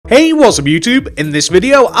Hey, what's up YouTube? In this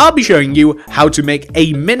video, I'll be showing you how to make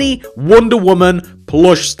a mini Wonder Woman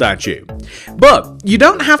plush statue. But you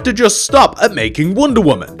don't have to just stop at making Wonder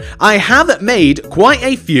Woman. I have made quite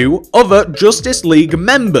a few other Justice League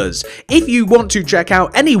members. If you want to check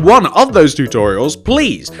out any one of those tutorials,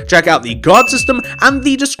 please check out the card system and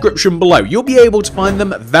the description below. You'll be able to find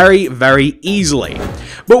them very easily.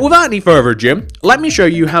 But without any further ado, let me show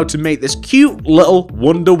you how to make this cute little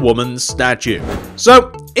Wonder Woman statue.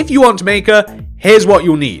 So, if you want to make her, here's what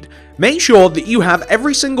you'll need. Make sure that you have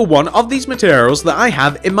every single one of these materials that I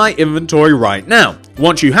have in my inventory right now.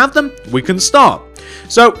 Once you have them, we can start.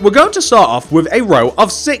 So we're going to start off with a row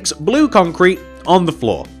of 6 blue concrete on the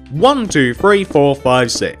floor. 1, 2, 3, 4,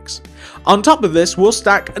 5, 6. On top of this, we'll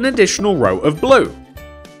stack an additional row of blue.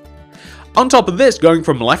 On top of this, going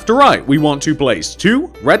from left to right, we want to place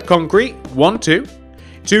 2 red concrete, 1, 2,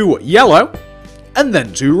 2 yellow, and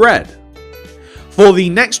then 2 red. For the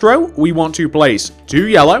next row, we want to place 2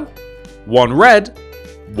 yellow, 1 red,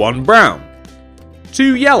 1 brown,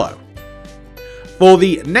 2 yellow. For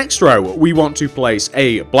the next row, we want to place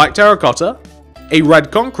a black terracotta, a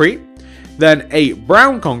red concrete, then a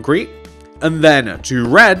brown concrete, and then 2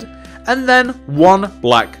 red, and then 1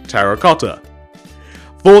 black terracotta.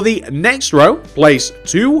 For the next row, place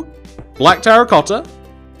 2 black terracotta,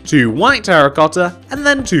 2 white terracotta, and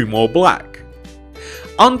then 2 more black.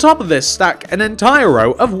 On top of this, stack an entire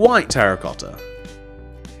row of white terracotta.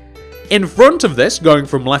 In front of this, going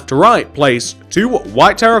from left to right, place 2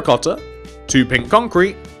 white terracotta, 2 pink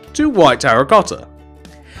concrete, 2 white terracotta.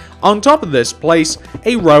 On top of this, place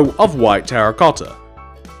a row of white terracotta.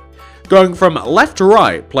 Going from left to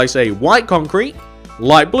right, place a white concrete,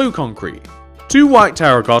 light blue concrete, 2 white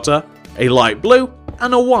terracotta, a light blue,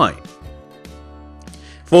 and a white.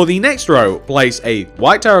 For the next row, place a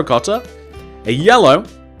white terracotta, a yellow,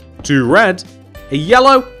 2 red, a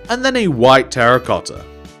yellow, and then a white terracotta.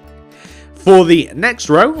 For the next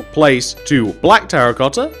row, place 2 black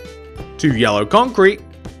terracotta, 2 yellow concrete,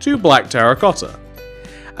 2 black terracotta.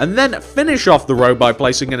 And then finish off the row by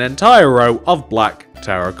placing an entire row of black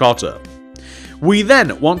terracotta. We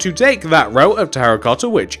then want to take that row of terracotta,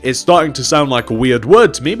 which is starting to sound like a weird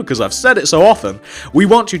word to me because I've said it so often. We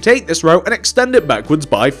want to take this row and extend it backwards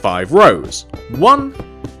by 5 rows. 1,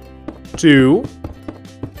 2,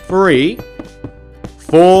 3,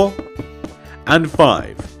 4, and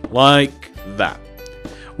 5, like that.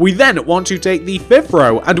 We then want to take the 5th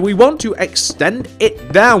row and we want to extend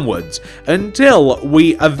it downwards until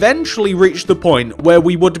we eventually reach the point where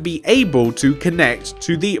we would be able to connect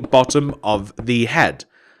to the bottom of the head,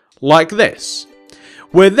 like this.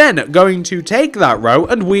 We're then going to take that row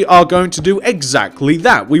and we are going to do exactly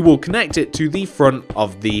that. We will connect it to the front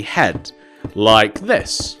of the head, like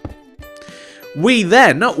this. We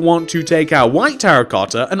then want to take our white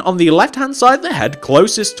terracotta and on the left hand side of the head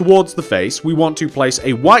closest towards the face, we want to place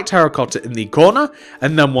a white terracotta in the corner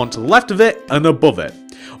and then one to the left of it and above it.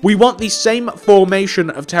 We want the same formation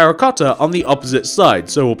of terracotta on the opposite side,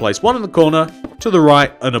 so we'll place one in the corner, to the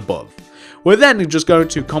right and above. We're then just going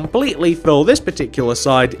to completely fill this particular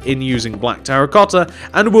side in using black terracotta,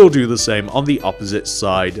 and we'll do the same on the opposite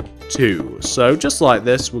side too. So just like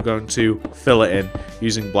this, we're going to fill it in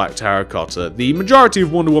using black terracotta. The majority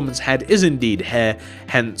of Wonder Woman's head is indeed hair,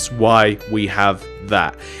 hence why we have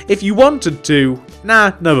that. If you wanted to,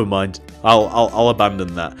 nah, never mind. I'll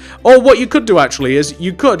abandon that. Or what you could do actually is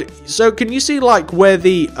you could, so can you see like where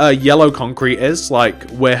the yellow concrete is, like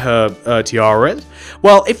where her tiara is?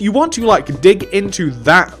 Well, if you want to like dig into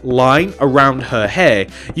that line around her hair,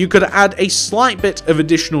 you could add a slight bit of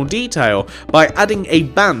additional detail by adding a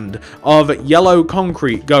band of yellow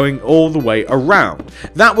concrete going all the way around.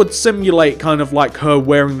 That would simulate kind of like her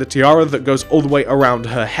wearing the tiara that goes all the way around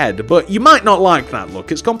her head, but you might not like that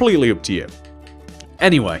look, it's completely up to you.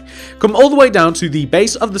 Anyway, come all the way down to the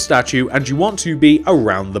base of the statue and you want to be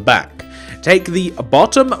around the back. Take the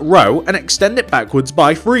bottom row and extend it backwards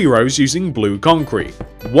by 3 rows using blue concrete.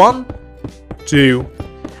 1, 2,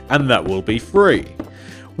 and that will be 3.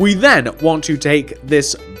 We then want to take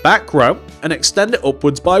this back row and extend it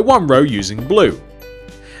upwards by 1 row using blue.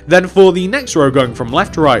 Then for the next row going from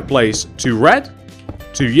left to right, place 2 red,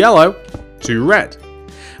 2 yellow, 2 red.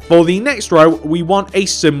 For the next row, we want a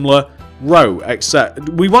similar row, except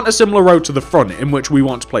we want a similar row to the front in which we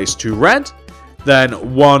want to place 2 red,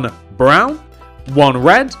 then 1 brown, 1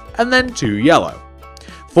 red, and then 2 yellow.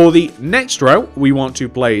 For the next row, we want to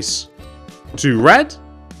place 2 red,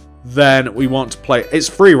 then we want to place, it's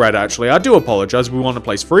 3 red actually, I do apologize, we want to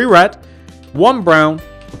place 3 red, 1 brown,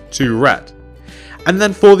 2 red. And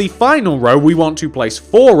then for the final row, we want to place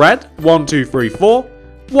 4 red, 1, 2, 3, 4,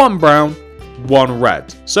 1 brown, 1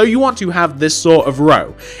 red. So you want to have this sort of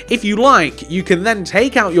row. If you like, you can then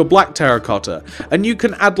take out your black terracotta and you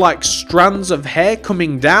can add like strands of hair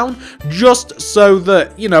coming down just so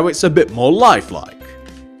that, you know, it's a bit more lifelike.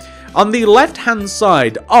 On the left hand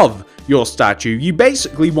side of your statue, you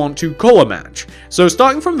basically want to color match. So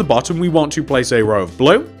starting from the bottom, we want to place a row of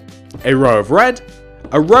blue, a row of red,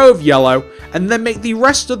 a row of yellow, and then make the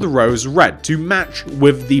rest of the rows red to match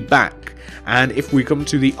with the back. And if we come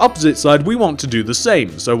to the opposite side, we want to do the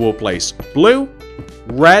same. So we'll place blue,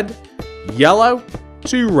 red, yellow,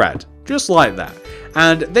 2 red, just like that.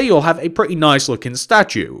 And there you'll have a pretty nice looking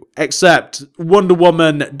statue. Except Wonder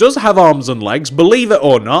Woman does have arms and legs, believe it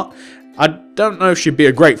or not. I don't know if she'd be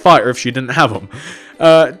a great fighter if she didn't have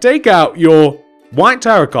them. Take out your white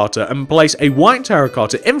terracotta and place a white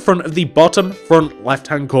terracotta in front of the bottom front left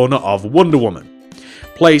hand corner of Wonder Woman.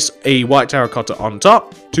 Place a white terracotta on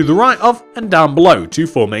top, to the right of, and down below to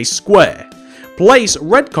form a square. Place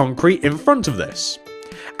red concrete in front of this.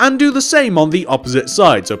 And do the same on the opposite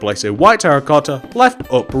side, so place a white terracotta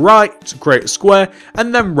left, up, right to create a square,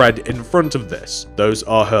 and then red in front of this. Those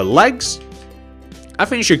are her legs. I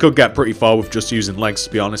think she could get pretty far with just using legs, to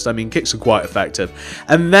be honest. I mean, kicks are quite effective.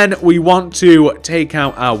 And then we want to take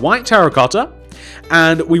out our white terracotta,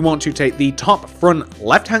 and we want to take the top front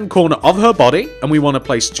left-hand corner of her body, and we want to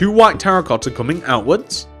place 2 white terracotta coming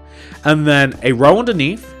outwards, and then a row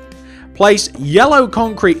underneath. Place yellow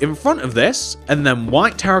concrete in front of this, and then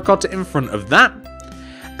white terracotta in front of that.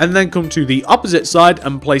 And then come to the opposite side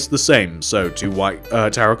and place the same. So 2 white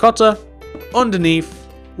terracotta underneath,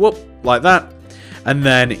 whoop, like that. And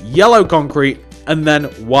then yellow concrete, and then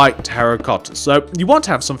white terracotta. So you want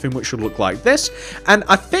to have something which should look like this. And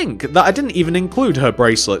I think that I didn't even include her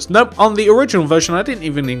bracelets. Nope, on the original version I didn't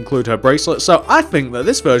even include her bracelets. So I think that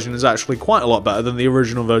this version is actually quite a lot better than the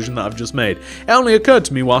original version that I've just made. It only occurred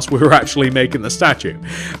to me whilst we were actually making the statue.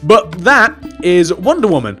 But that is Wonder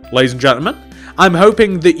Woman, ladies and gentlemen. I'm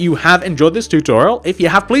hoping that you have enjoyed this tutorial. If you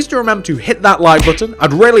have, please do remember to hit that like button.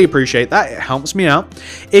 I'd really appreciate that. It helps me out.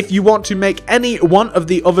 If you want to make any one of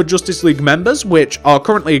the other Justice League members, which are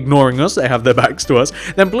currently ignoring us, they have their backs to us,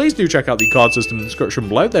 then please do check out the card system in the description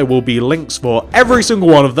below. There will be links for every single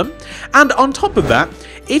one of them. And on top of that,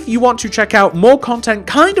 if you want to check out more content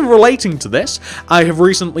kind of relating to this, I have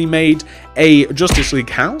recently made a Justice League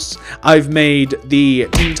house. I've made the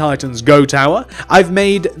Teen Titans Go Tower. I've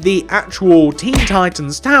made the actual Teen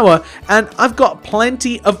Titans Tower, and I've got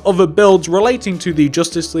plenty of other builds relating to the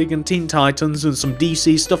Justice League and Teen Titans and some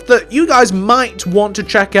DC stuff that you guys might want to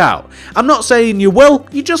check out. I'm not saying you will,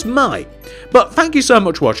 you just might. But thank you so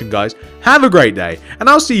much for watching, guys. Have a great day, and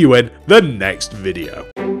I'll see you in the next video.